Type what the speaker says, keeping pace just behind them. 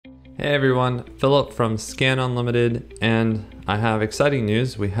Hey everyone, Philip from Scan Unlimited, and I have exciting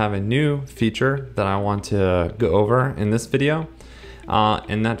news. We have a new feature that I want to go over in this video,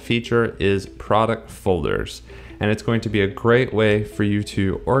 and that feature is product folders. And it's going to be a great way for you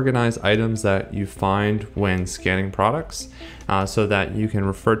to organize items that you find when scanning products so that you can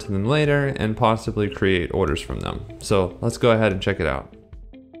refer to them later and possibly create orders from them. So let's go ahead and check it out.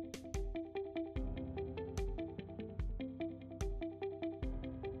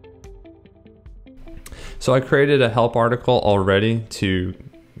 So I created a help article already to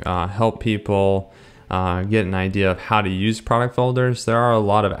help people get an idea of how to use product folders. There are a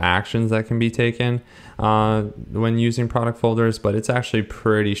lot of actions that can be taken when using product folders, but it's actually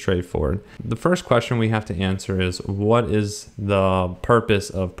pretty straightforward. The first question we have to answer is, what is the purpose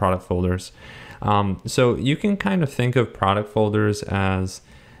of product folders? So you can kind of think of product folders as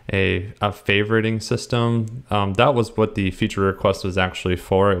a favoriting system. That was what the feature request was actually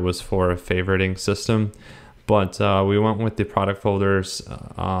for. It was for a favoriting system, but we went with the product folders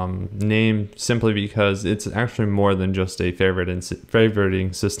name simply because it's actually more than just a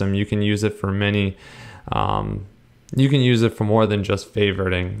favoriting system. You can use it for many, you can use it for more than just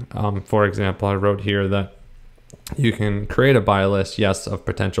favoriting. For example, I wrote here that you can create a buy list, yes, of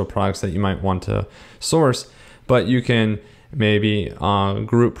potential products that you might want to source, but you can maybe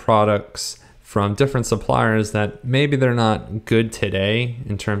group products from different suppliers that maybe they're not good today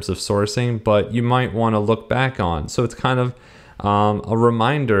in terms of sourcing, but you might want to look back on. So it's kind of a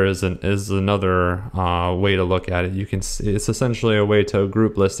reminder is another way to look at it. It's essentially a way to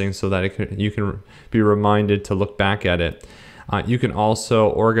group listing so that you can be reminded to look back at it. You can also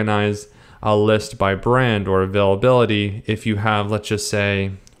organize a list by brand or availability. If you have, let's just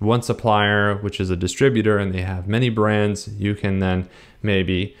say, one supplier, which is a distributor, and they have many brands, you can then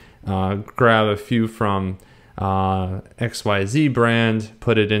maybe grab a few from XYZ brand,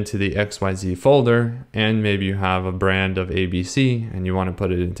 put it into the XYZ folder, and maybe you have a brand of ABC and you want to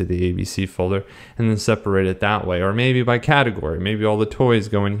put it into the ABC folder and then separate it that way. Or maybe by category, maybe all the toys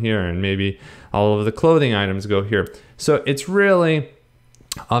go in here and maybe all of the clothing items go here. So it's really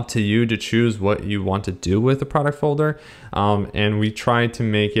up to you to choose what you want to do with the product folder, and we try to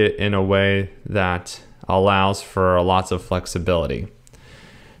make it in a way that allows for lots of flexibility.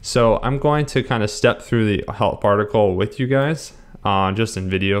 So I'm going to kind of step through the help article with you guys just in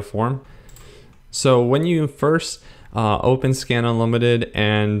video form. So when you first open Scan Unlimited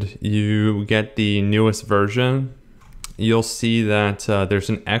and you get the newest version, you'll see that there's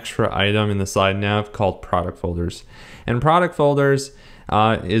an extra item in the side nav called product folders. And product folders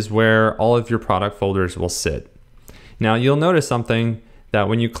is where all of your product folders will sit. Now you'll notice something, that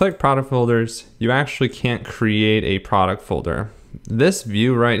when you click product folders, you actually can't create a product folder. This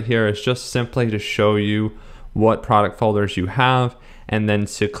view right here is just simply to show you what product folders you have, and then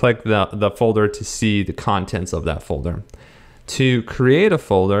to click the folder to see the contents of that folder. To create a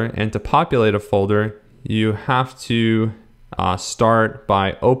folder and to populate a folder, you have to start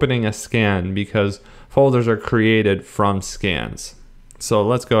by opening a scan, because folders are created from scans. So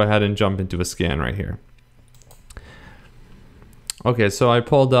let's go ahead and jump into a scan right here. Okay, so I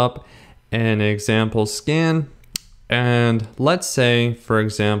pulled up an example scan, and let's say, for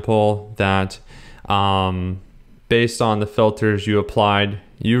example, that based on the filters you applied,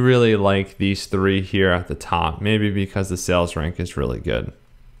 you really like these three here at the top, maybe because the sales rank is really good.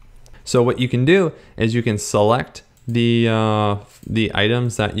 So what you can do is you can select the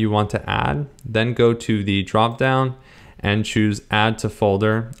items that you want to add, then go to the drop down and choose add to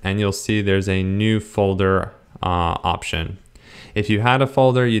folder, and you'll see there's a new folder option. If you had a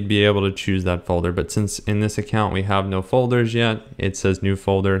folder, you'd be able to choose that folder, but since in this account we have no folders yet, it says new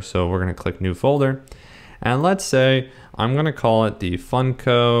folder, so we're gonna click new folder. And let's say I'm gonna call it the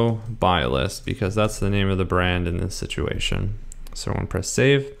Funko buy list, because that's the name of the brand in this situation. So I'm gonna press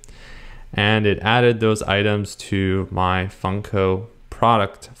save, and it added those items to my Funko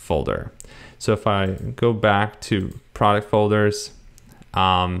product folder. So if I go back to product folders,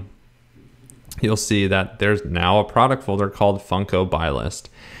 you'll see that there's now a product folder called Funko buy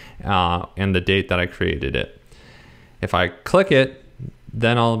list and the date that I created it. If I click it,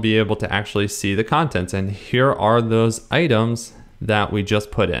 then I'll be able to actually see the contents, and here are those items that we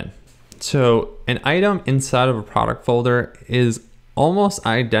just put in. So an item inside of a product folder is almost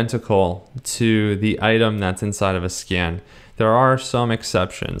identical to the item that's inside of a scan. There are some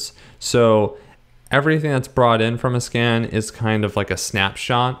exceptions. So everything that's brought in from a scan is kind of like a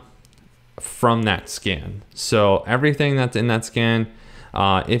snapshot from that scan. So everything that's in that scan,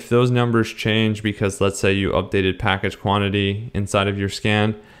 if those numbers change because let's say you updated package quantity inside of your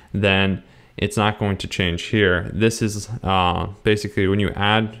scan, then it's not going to change here. This is basically when you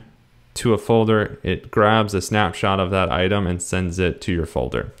add to a folder, it grabs a snapshot of that item and sends it to your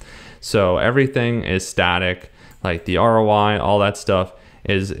folder. So everything is static, like the ROI, all that stuff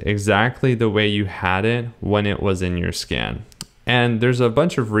is exactly the way you had it when it was in your scan. And there's a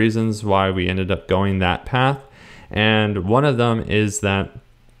bunch of reasons why we ended up going that path. And one of them is that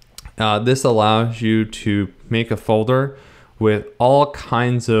this allows you to make a folder with all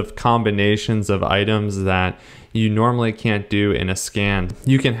kinds of combinations of items that you normally can't do in a scan.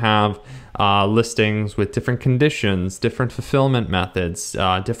 You can have listings with different conditions, different fulfillment methods,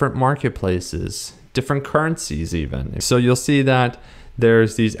 different marketplaces, different currencies even. So you'll see that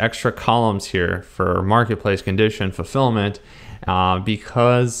there's these extra columns here for marketplace, condition, fulfillment,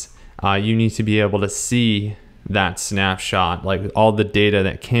 because you need to be able to see that snapshot, like all the data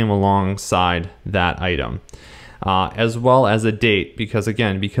that came alongside that item, as well as a date, because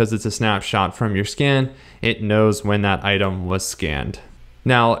again, because it's a snapshot from your scan, it knows when that item was scanned.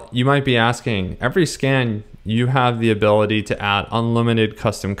 Now, you might be asking, every scan, you have the ability to add unlimited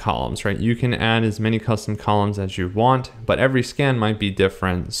custom columns, right? You can add as many custom columns as you want, but every scan might be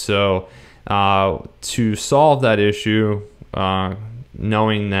different. So to solve that issue,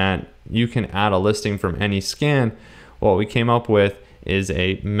 knowing that you can add a listing from any scan, what we came up with is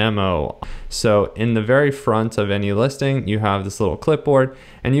a memo. So in the very front of any listing, you have this little clipboard,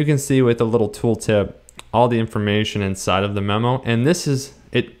 and you can see with a little tooltip all the information inside of the memo. And this is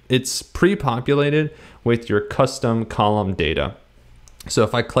it's pre-populated with your custom column data. So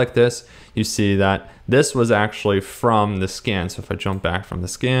if I click this, you see that this was actually from the scan. So if I jump back from the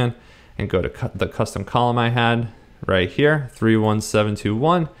scan and go to the custom column I had right here,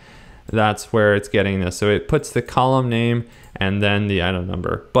 31721, that's where it's getting this. So it puts the column name and then the item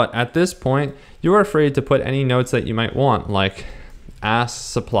number. But at this point, you are free to put any notes that you might want, like ask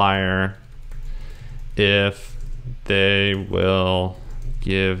supplier if they will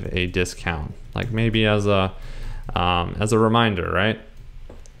give a discount, like maybe as a reminder, right?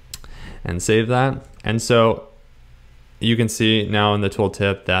 And save that. And so you can see now in the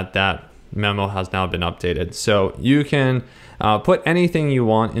tooltip that that memo has now been updated. So you can put anything you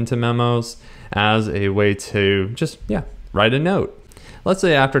want into memos as a way to just, write a note. Let's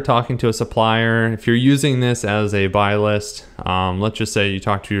say after talking to a supplier, if you're using this as a buy list, let's just say you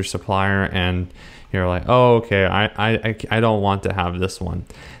talk to your supplier and you're like, oh, okay, I don't want to have this one.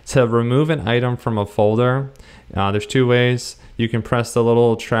 To remove an item from a folder, there's two ways. You can press the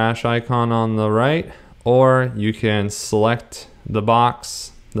little trash icon on the right, or you can select the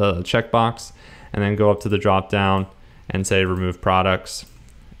box, the checkbox, and then go up to the drop down and say remove products,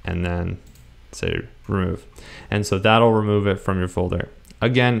 and then say remove. And so that'll remove it from your folder.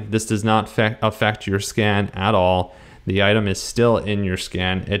 Again, this does not affect your scan at all. The item is still in your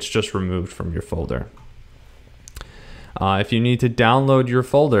scan, it's just removed from your folder. If you need to download your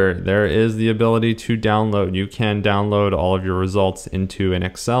folder, there is the ability to download. You can download all of your results into an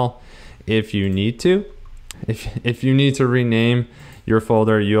Excel if you need to. If you need to rename your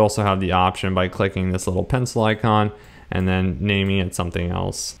folder, you also have the option by clicking this little pencil icon and then naming it something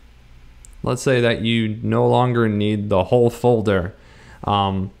else. Let's say that you no longer need the whole folder.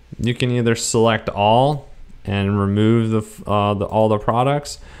 You can either select all and remove all the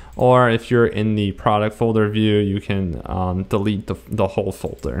products, or if you're in the product folder view, you can delete the whole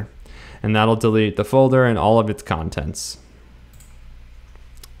folder, and that'll delete the folder and all of its contents.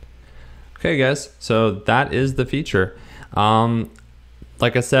 Okay guys, so that is the feature.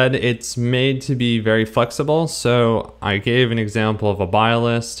 Like I said, it's made to be very flexible. So I gave an example of a buy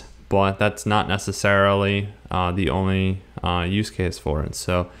list, but that's not necessarily the only use case for it.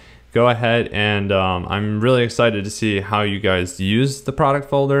 So go ahead, and I'm really excited to see how you guys use the product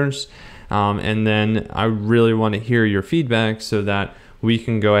folders. And then I really want to hear your feedback so that we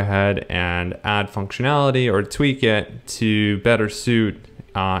can go ahead and add functionality or tweak it to better suit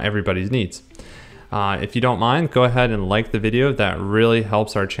everybody's needs. If you don't mind, go ahead and like the video. That really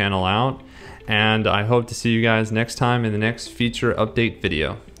helps our channel out. And I hope to see you guys next time in the next feature update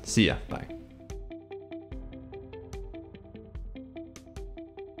video. See ya. Bye.